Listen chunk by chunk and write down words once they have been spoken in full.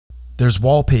There's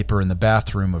wallpaper in the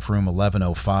bathroom of room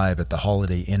 1105 at the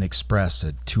Holiday Inn Express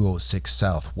at 206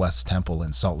 South West Temple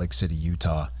in Salt Lake City,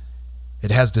 Utah.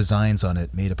 It has designs on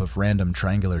it made up of random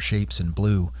triangular shapes in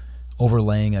blue,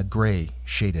 overlaying a gray,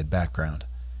 shaded background.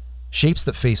 Shapes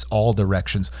that face all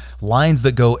directions, lines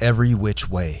that go every which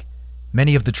way.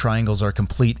 Many of the triangles are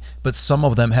complete, but some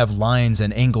of them have lines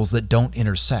and angles that don't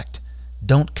intersect,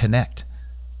 don't connect,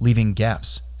 leaving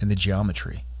gaps in the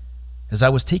geometry. As I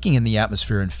was taking in the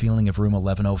atmosphere and feeling of room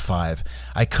 1105,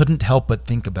 I couldn't help but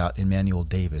think about Emmanuel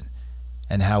David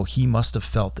and how he must have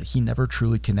felt that he never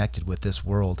truly connected with this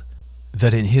world.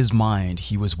 That in his mind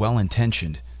he was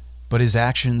well-intentioned, but his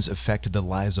actions affected the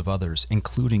lives of others,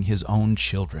 including his own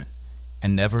children,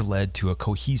 and never led to a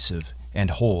cohesive and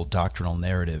whole doctrinal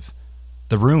narrative.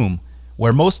 The room,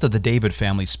 where most of the David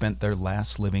family spent their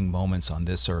last living moments on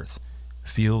this earth,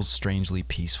 feels strangely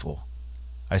peaceful.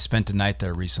 I spent a night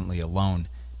there recently alone,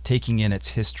 taking in its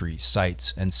history,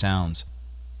 sights, and sounds.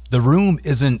 The room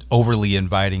isn't overly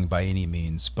inviting by any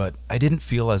means, but I didn't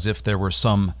feel as if there were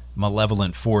some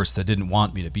malevolent force that didn't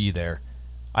want me to be there.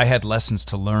 I had lessons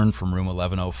to learn from room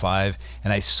 1105,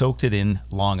 and I soaked it in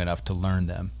long enough to learn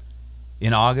them.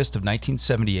 In August of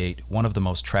 1978, one of the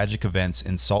most tragic events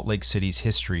in Salt Lake City's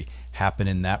history happened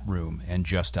in that room and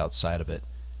just outside of it.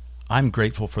 I'm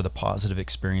grateful for the positive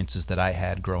experiences that I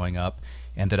had growing up,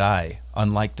 and that I,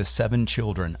 unlike the 7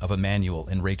 children of Emmanuel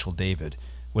and Rachel David,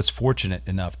 was fortunate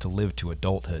enough to live to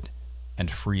adulthood and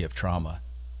free of trauma.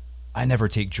 I never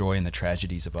take joy in the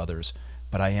tragedies of others,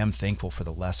 but I am thankful for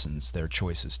the lessons their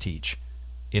choices teach.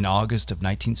 In August of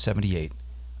 1978,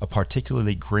 a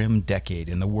particularly grim decade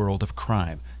in the world of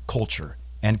crime, culture,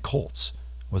 and cults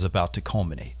was about to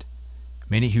culminate.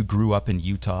 Many who grew up in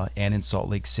Utah and in Salt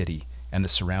Lake City and the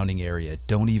surrounding area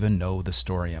don't even know the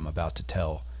story I'm about to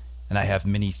tell, and I have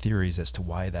many theories as to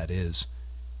why that is.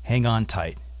 Hang on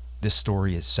tight. This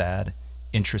story is sad,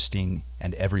 interesting,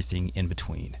 and everything in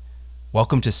between.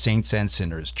 Welcome to Saints and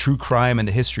Sinners, True Crime and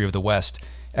the History of the West,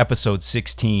 Episode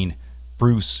 16,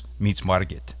 Bruce Meets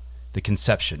Margit, The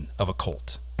Conception of a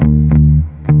Cult.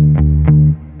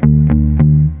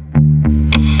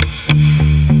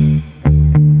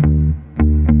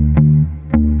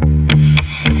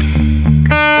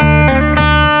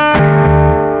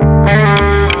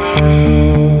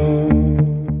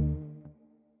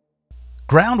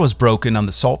 Ground was broken on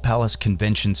the Salt Palace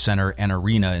Convention Center and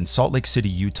Arena in Salt Lake City,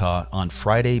 Utah on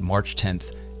Friday, March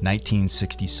 10th,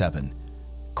 1967.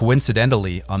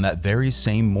 Coincidentally, on that very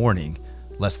same morning,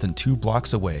 less than 2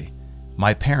 blocks away,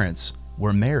 my parents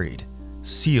were married,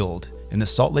 sealed in the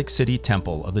Salt Lake City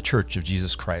Temple of the Church of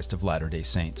Jesus Christ of Latter-day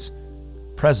Saints.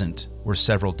 Present were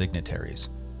several dignitaries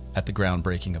at the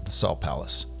groundbreaking of the Salt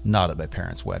Palace, not at my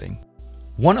parents' wedding.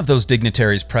 One of those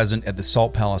dignitaries present at the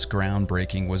Salt Palace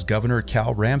groundbreaking was Governor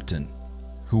Cal Rampton,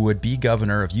 who would be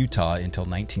governor of Utah until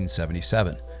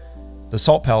 1977. The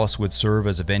Salt Palace would serve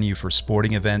as a venue for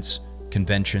sporting events,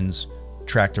 conventions,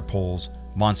 tractor pulls,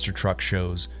 monster truck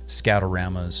shows,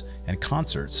 scoutoramas, and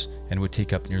concerts, and would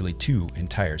take up nearly 2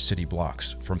 entire city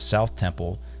blocks, from South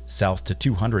Temple south to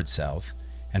 200 South,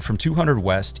 and from 200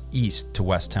 West east to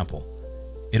West Temple.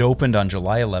 It opened on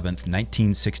July 11,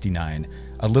 1969,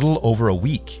 a little over a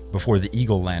week before the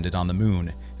Eagle landed on the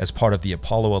moon as part of the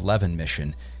Apollo 11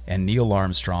 mission, and Neil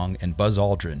Armstrong and Buzz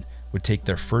Aldrin would take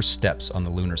their first steps on the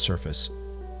lunar surface.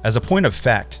 As a point of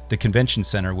fact, the convention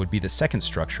center would be the second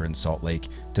structure in Salt Lake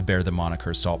to bear the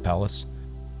moniker Salt Palace.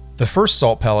 The first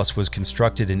Salt Palace was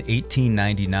constructed in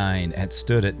 1899 and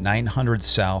stood at 900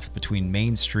 South between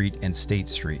Main Street and State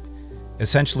Street,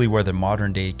 essentially where the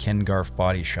modern-day Ken Garff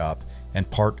Body Shop and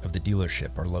part of the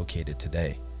dealership are located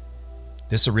today.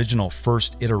 This original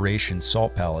first iteration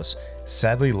Salt Palace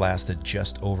sadly lasted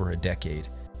just over a decade.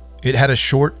 It had a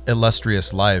short,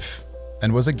 illustrious life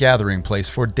and was a gathering place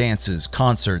for dances,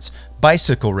 concerts,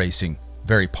 bicycle racing,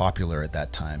 very popular at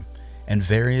that time, and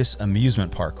various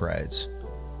amusement park rides.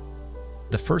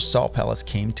 The first Salt Palace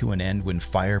came to an end when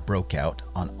fire broke out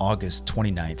on August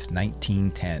 29,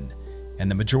 1910, and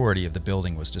the majority of the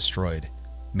building was destroyed,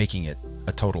 making it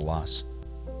a total loss.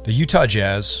 The Utah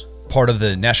Jazz, part of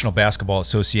the National Basketball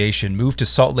Association, moved to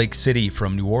Salt Lake City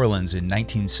from New Orleans in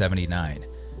 1979.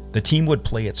 The team would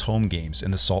play its home games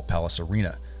in the Salt Palace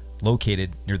Arena,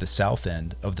 located near the south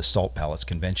end of the Salt Palace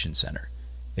Convention Center.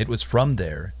 It was from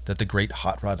there that the great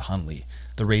Hot Rod Hundley,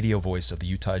 the radio voice of the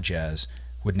Utah Jazz,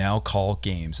 would now call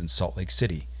games in Salt Lake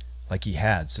City, like he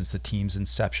had since the team's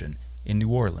inception in New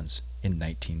Orleans in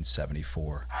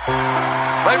 1974.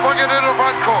 They bring it into the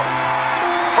front court.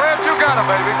 Fred, you got him,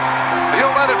 baby.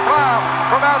 He'll let it fly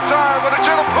from outside with a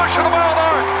gentle push of the ball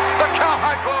arc. The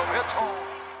Cowhide Glove hits home.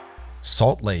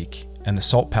 Salt Lake, and the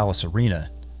Salt Palace Arena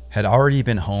had already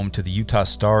been home to the Utah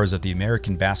Stars of the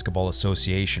American Basketball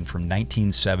Association from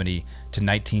 1970 to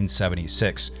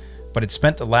 1976, but had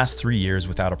spent the last 3 years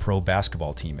without a pro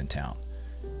basketball team in town.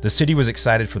 The city was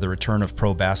excited for the return of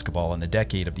pro basketball, and the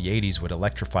decade of the 80s would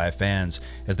electrify fans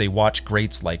as they watched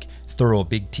greats like Thurl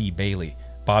Big T. Bailey,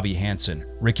 Bobby Hansen,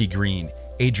 Ricky Green,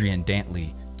 Adrian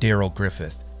Dantley, Darrell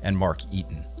Griffith, and Mark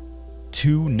Eaton.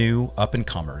 2 new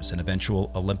up-and-comers and eventual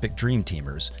Olympic Dream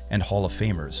Teamers and Hall of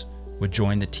Famers would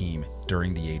join the team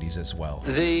during the 80s as well.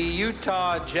 The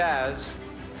Utah Jazz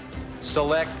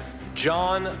select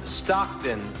John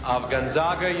Stockton of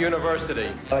Gonzaga University.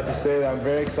 I'd like to say that I'm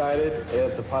very excited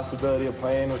at the possibility of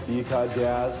playing with the Utah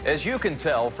Jazz. As you can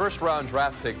tell, first-round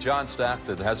draft pick John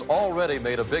Stockton has already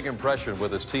made a big impression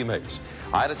with his teammates.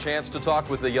 I had a chance to talk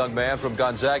with the young man from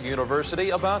Gonzaga University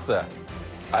about that.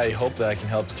 I hope that I can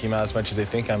help the team out as much as they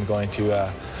think I'm going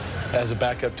to. As a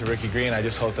backup to Ricky Green, I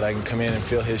just hope that I can come in and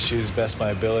fill his shoes best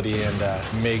my ability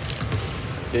and make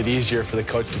it easier for the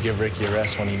coach to give Ricky a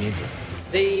rest when he needs it.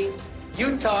 The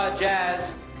Utah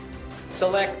Jazz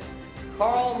select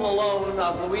Karl Malone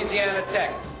of Louisiana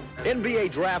Tech.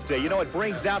 NBA Draft Day, it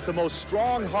brings out the most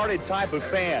strong-hearted type of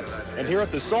fan. And here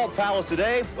at the Salt Palace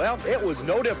today, well, it was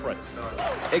no different.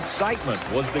 Excitement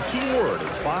was the key word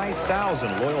as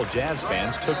 5,000 loyal Jazz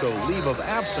fans took a leave of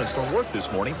absence from work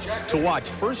this morning to watch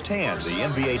firsthand the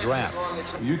NBA Draft.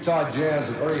 The Utah Jazz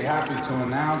are very happy to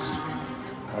announce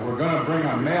that we're going to bring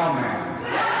a mailman.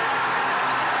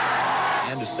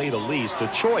 And to say the least, the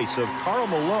choice of Karl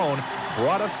Malone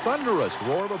brought a thunderous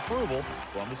roar of approval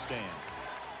from the stands.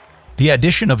 The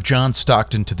addition of John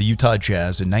Stockton to the Utah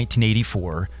Jazz in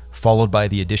 1984, followed by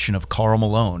the addition of Karl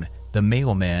Malone, the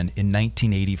mailman, in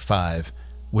 1985,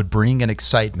 would bring an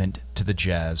excitement to the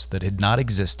Jazz that had not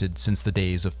existed since the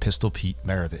days of Pistol Pete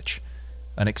Maravich.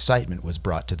 An excitement was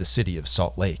brought to the city of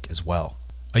Salt Lake as well.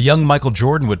 A young Michael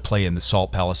Jordan would play in the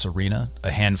Salt Palace Arena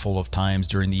a handful of times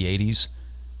during the 80s,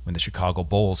 when the Chicago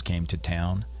Bulls came to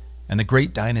town, and the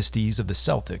great dynasties of the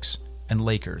Celtics and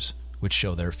Lakers would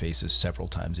show their faces several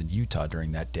times in Utah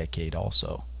during that decade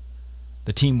also.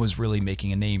 The team was really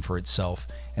making a name for itself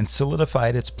and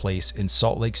solidified its place in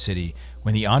Salt Lake City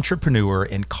when the entrepreneur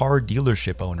and car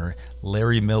dealership owner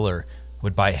Larry Miller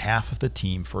would buy half of the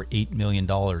team for $8 million in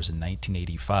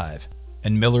 1985,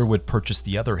 and Miller would purchase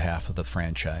the other half of the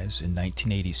franchise in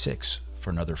 1986 for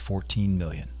another $14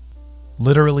 million.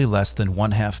 Literally less than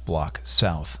 1/2 block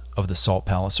south of the Salt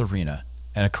Palace Arena,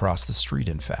 and across the street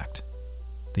in fact,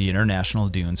 the International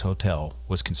Dunes Hotel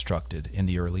was constructed in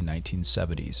the early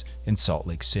 1970s in Salt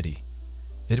Lake City.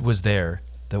 It was there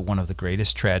that one of the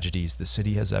greatest tragedies the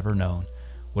city has ever known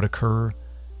would occur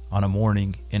on a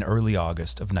morning in early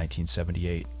August of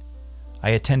 1978. I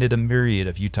attended a myriad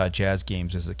of Utah Jazz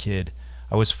games as a kid.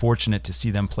 I was fortunate to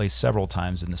see them play several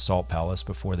times in the Salt Palace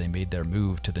before they made their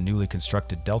move to the newly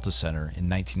constructed Delta Center in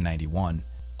 1991.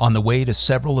 On the way to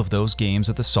several of those games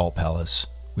at the Salt Palace,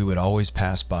 we would always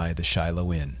pass by the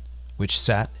Shiloh Inn, which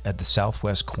sat at the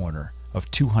southwest corner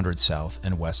of 200 South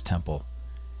and West Temple.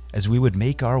 As we would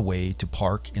make our way to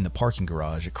park in the parking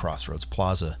garage at Crossroads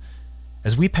Plaza,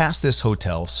 as we passed this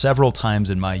hotel several times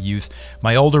in my youth,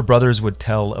 my older brothers would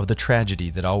tell of the tragedy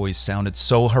that always sounded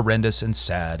so horrendous and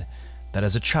sad that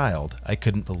as a child I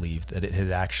couldn't believe that it had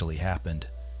actually happened.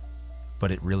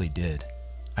 But it really did.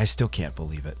 I still can't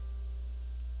believe it.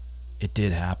 It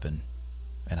did happen,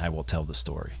 and I will tell the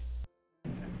story.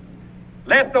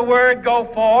 Let the word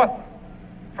go forth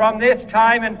from this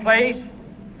time and place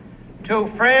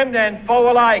to friend and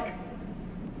foe alike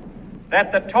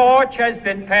that the torch has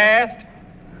been passed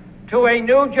to a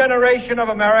new generation of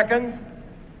Americans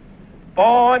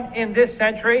born in this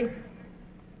century,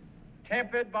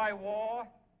 tempered by war.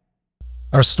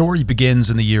 Our story begins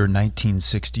in the year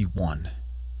 1961.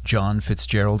 John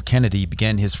Fitzgerald Kennedy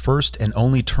began his first and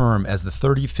only term as the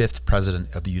 35th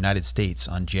President of the United States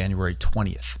on January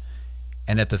 20th.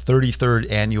 And at the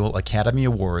 33rd Annual Academy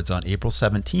Awards on April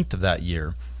 17th of that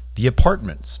year, The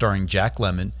Apartment, starring Jack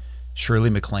Lemmon, Shirley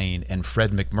MacLaine, and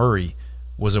Fred MacMurray,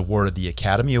 was awarded the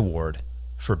Academy Award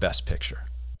for Best Picture.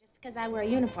 Just because I wear a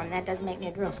uniform, that doesn't make me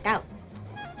a Girl Scout.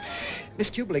 Miss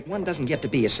Kublik, one doesn't get to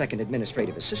be a second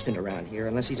administrative assistant around here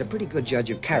unless he's a pretty good judge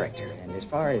of character. And as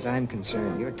far as I'm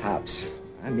concerned, you're tops.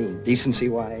 I mean,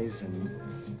 decency-wise and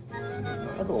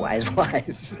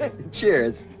otherwise-wise.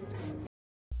 Cheers.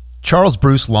 Charles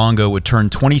Bruce Longo would turn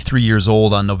 23 years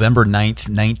old on November 9th,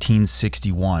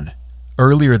 1961.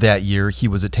 Earlier that year, he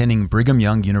was attending Brigham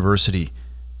Young University,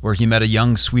 where he met a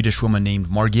young Swedish woman named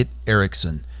Margit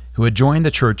Eriksson, who had joined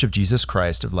the Church of Jesus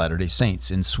Christ of Latter-day Saints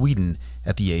in Sweden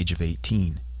at the age of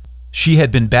 18. She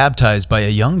had been baptized by a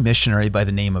young missionary by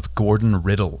the name of Gordon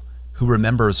Riddle, who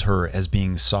remembers her as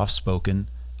being soft-spoken,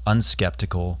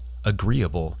 unskeptical,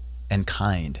 agreeable, and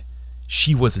kind.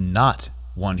 She was not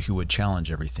one who would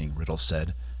challenge everything, Riddle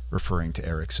said, referring to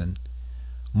Erickson.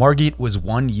 Margit was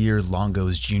 1 year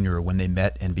Longo's junior when they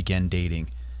met and began dating.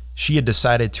 She had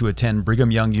decided to attend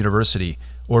Brigham Young University,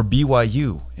 or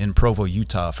BYU, in Provo,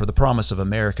 Utah, for the promise of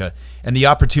America and the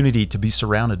opportunity to be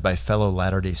surrounded by fellow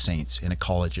Latter-day Saints in a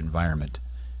college environment.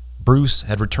 Bruce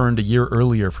had returned a year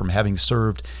earlier from having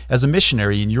served as a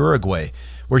missionary in Uruguay,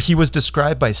 where he was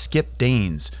described by Skip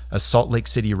Danes, a Salt Lake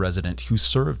City resident who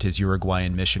served his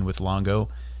Uruguayan mission with Longo,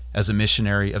 as a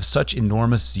missionary of such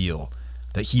enormous zeal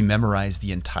that he memorized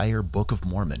the entire Book of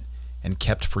Mormon and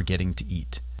kept forgetting to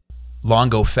eat.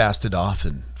 Longo fasted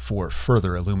often for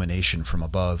further illumination from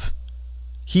above.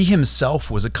 He himself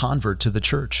was a convert to the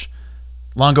church.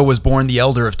 Longo was born the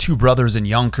elder of 2 brothers in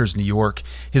Yonkers, New York.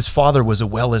 His father was a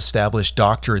well-established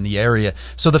doctor in the area,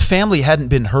 so the family hadn't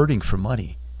been hurting for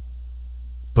money.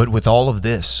 But with all of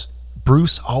this,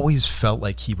 Bruce always felt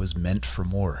like he was meant for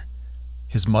more.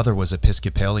 His mother was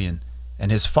Episcopalian,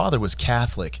 and his father was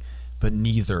Catholic, but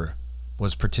neither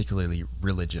was particularly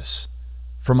religious.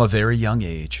 From a very young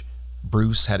age,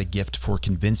 Bruce had a gift for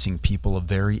convincing people of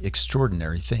very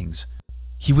extraordinary things.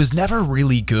 He was never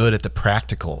really good at the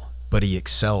practical, but he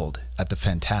excelled at the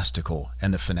fantastical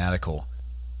and the fanatical.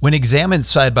 When examined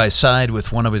side by side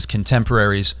with one of his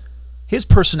contemporaries, his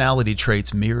personality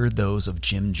traits mirrored those of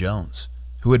Jim Jones,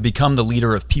 who had become the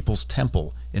leader of People's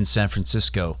Temple in San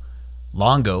Francisco.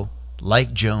 Longo,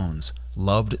 like Jones,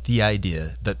 loved the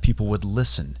idea that people would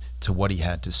listen to what he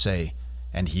had to say,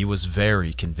 and he was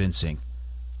very convincing.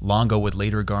 Longo would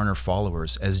later garner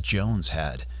followers as Jones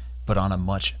had, but on a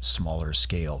much smaller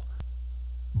scale.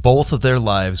 Both of their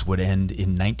lives would end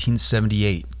in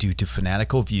 1978 due to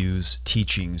fanatical views,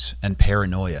 teachings, and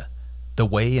paranoia. The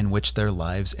way in which their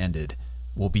lives ended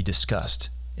will be discussed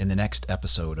in the next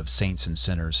episode of Saints and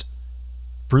Sinners.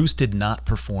 Bruce did not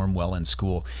perform well in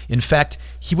school. In fact,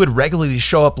 he would regularly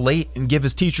show up late and give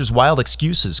his teachers wild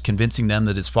excuses, convincing them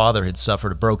that his father had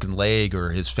suffered a broken leg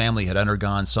or his family had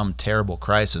undergone some terrible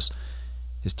crisis.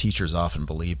 His teachers often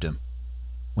believed him.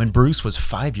 When Bruce was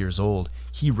 5 years old,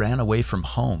 he ran away from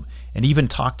home and even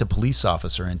talked a police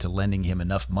officer into lending him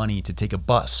enough money to take a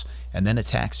bus and then a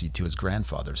taxi to his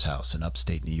grandfather's house in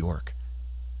upstate New York.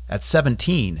 At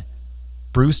 17,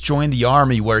 Bruce joined the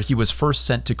Army, where he was first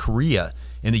sent to Korea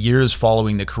in the years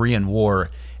following the Korean War,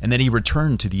 and then he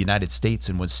returned to the United States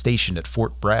and was stationed at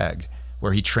Fort Bragg,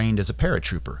 where he trained as a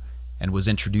paratrooper and was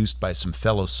introduced by some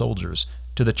fellow soldiers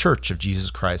to the Church of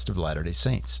Jesus Christ of Latter-day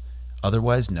Saints,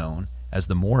 otherwise known as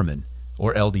the Mormon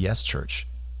or LDS Church.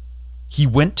 He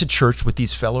went to church with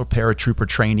these fellow paratrooper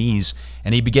trainees,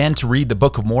 and he began to read the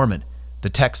Book of Mormon, the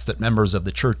text that members of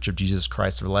the Church of Jesus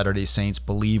Christ of Latter-day Saints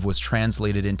believe was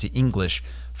translated into English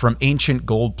from ancient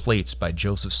gold plates by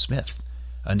Joseph Smith,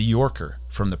 a New Yorker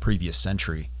from the previous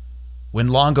century. When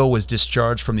Longo was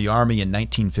discharged from the Army in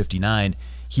 1959,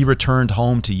 he returned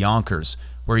home to Yonkers,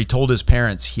 where he told his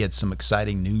parents he had some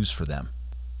exciting news for them.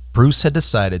 Bruce had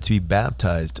decided to be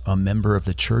baptized a member of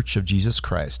the Church of Jesus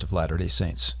Christ of Latter-day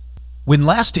Saints. When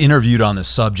last interviewed on the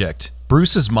subject,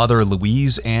 Bruce's mother,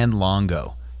 Louise Ann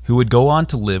Longo, who would go on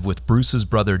to live with Bruce's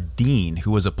brother Dean,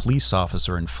 who was a police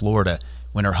officer in Florida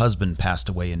when her husband passed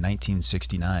away in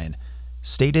 1969,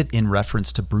 stated in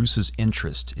reference to Bruce's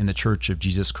interest in the Church of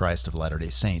Jesus Christ of Latter-day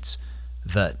Saints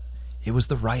that it was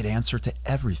the right answer to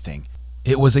everything.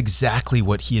 It was exactly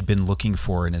what he had been looking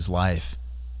for in his life.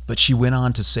 But she went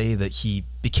on to say that he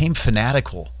became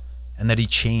fanatical and that he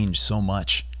changed so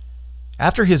much.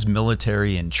 After his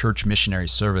military and church missionary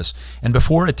service, and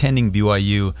before attending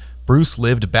BYU, Bruce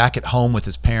lived back at home with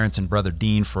his parents and brother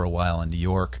Dean for a while in New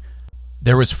York.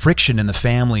 There was friction in the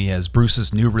family as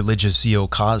Bruce's new religious zeal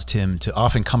caused him to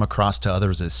often come across to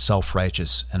others as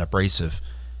self-righteous and abrasive.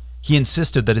 He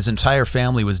insisted that his entire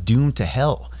family was doomed to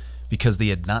hell because they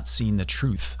had not seen the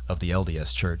truth of the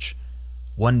LDS Church.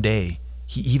 One day,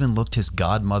 he even looked his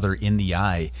godmother in the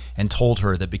eye and told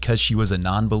her that because she was a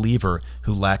non-believer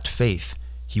who lacked faith,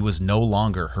 he was no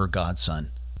longer her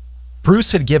godson.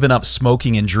 Bruce had given up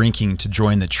smoking and drinking to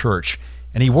join the church,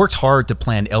 and he worked hard to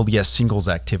plan LDS singles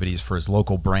activities for his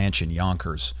local branch in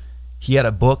Yonkers. He had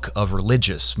a book of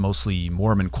religious, mostly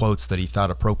Mormon quotes that he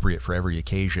thought appropriate for every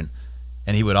occasion,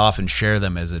 and he would often share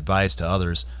them as advice to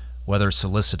others, whether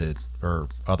solicited or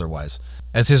otherwise.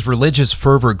 As his religious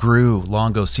fervor grew,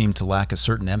 Longo seemed to lack a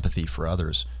certain empathy for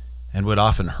others, and would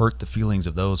often hurt the feelings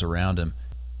of those around him.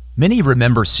 Many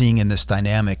remember seeing in this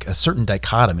dynamic a certain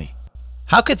dichotomy.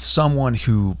 How could someone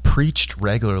who preached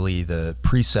regularly the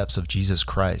precepts of Jesus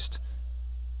Christ,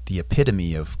 the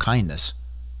epitome of kindness,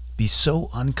 be so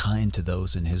unkind to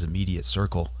those in his immediate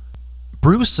circle?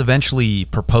 Bruce eventually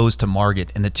proposed to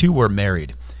Margaret, and the two were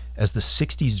married. As the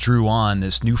 60s drew on,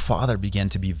 this new father began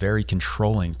to be very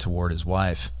controlling toward his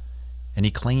wife, and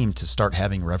he claimed to start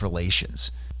having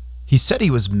revelations. He said he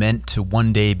was meant to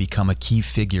one day become a key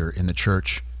figure in the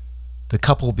church. The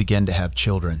couple began to have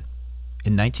children.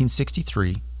 In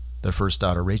 1963, their first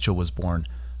daughter Rachel was born,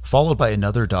 followed by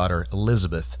another daughter,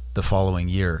 Elizabeth, the following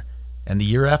year, and the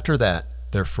year after that,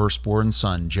 their firstborn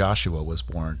son, Joshua, was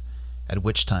born, at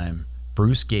which time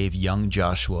Bruce gave young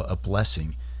Joshua a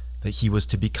blessing that he was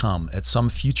to become, at some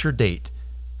future date,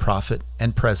 prophet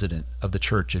and president of the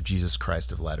Church of Jesus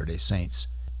Christ of Latter-day Saints.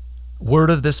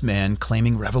 Word of this man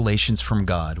claiming revelations from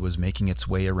God was making its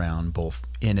way around both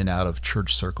in and out of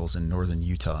church circles in northern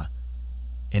Utah.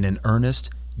 In an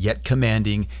earnest, yet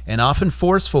commanding, and often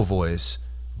forceful voice,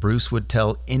 Bruce would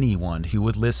tell anyone who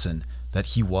would listen that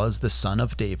he was the son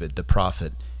of David, the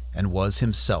prophet, and was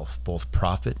himself both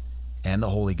prophet and the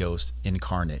Holy Ghost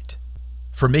incarnate.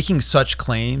 For making such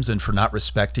claims and for not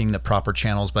respecting the proper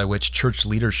channels by which church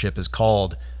leadership is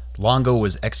called, Longo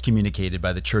was excommunicated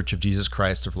by the Church of Jesus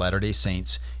Christ of Latter-day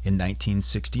Saints in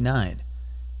 1969,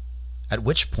 at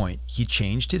which point he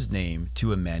changed his name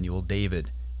to Emmanuel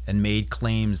David and made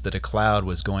claims that a cloud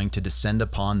was going to descend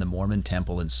upon the Mormon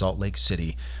temple in Salt Lake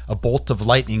City, a bolt of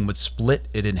lightning would split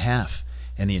it in half,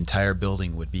 and the entire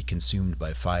building would be consumed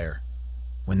by fire.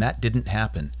 When that didn't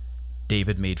happen,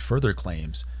 David made further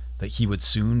claims that he would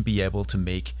soon be able to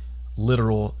make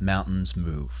literal mountains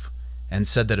move, and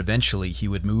said that eventually he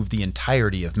would move the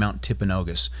entirety of Mount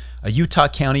Timpanogos, a Utah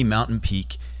County mountain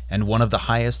peak and one of the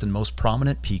highest and most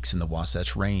prominent peaks in the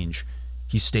Wasatch Range.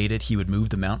 He stated he would move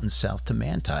the mountains south to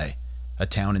Manti, a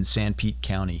town in Sanpete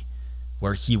County,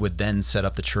 where he would then set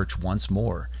up the church once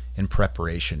more in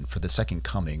preparation for the second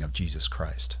coming of Jesus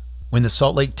Christ. When the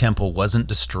Salt Lake Temple wasn't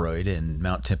destroyed and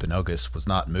Mount Timpanogos was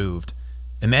not moved,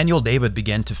 Emmanuel David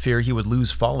began to fear he would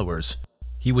lose followers.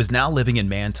 He was now living in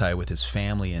Manti with his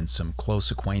family and some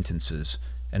close acquaintances,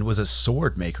 and was a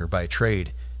sword maker by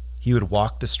trade. He would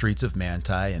walk the streets of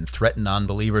Manti and threaten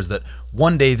unbelievers that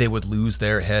one day they would lose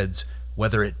their heads,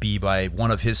 whether it be by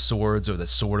one of his swords or the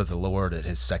sword of the Lord at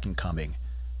his second coming.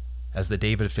 As the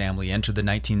David family entered the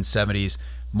 1970s,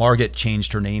 Margaret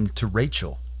changed her name to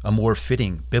Rachel, a more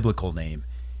fitting biblical name,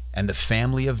 and the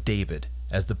family of David,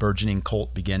 as the burgeoning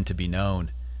cult began to be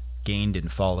known, gained in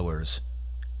followers.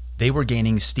 They were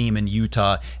gaining steam in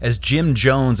Utah as Jim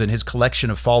Jones and his collection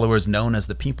of followers known as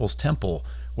the People's Temple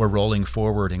were rolling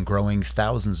forward and growing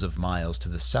thousands of miles to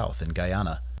the south in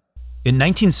Guyana. In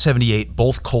 1978,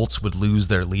 both cults would lose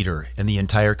their leader, and the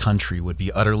entire country would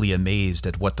be utterly amazed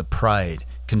at what the pride,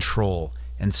 control,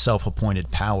 and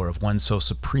self-appointed power of one so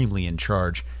supremely in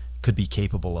charge could be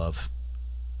capable of.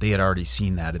 They had already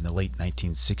seen that in the late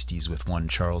 1960s with one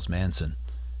Charles Manson.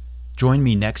 Join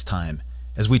me next time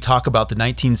as we talk about the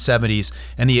 1970s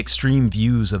and the extreme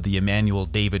views of the Emmanuel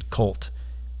David cult,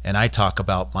 and I talk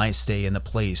about my stay in the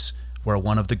place where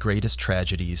one of the greatest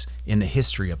tragedies in the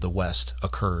history of the West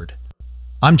occurred.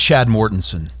 I'm Chad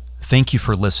Mortensen. Thank you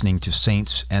for listening to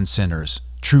Saints and Sinners,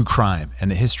 True Crime and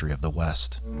the History of the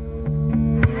West.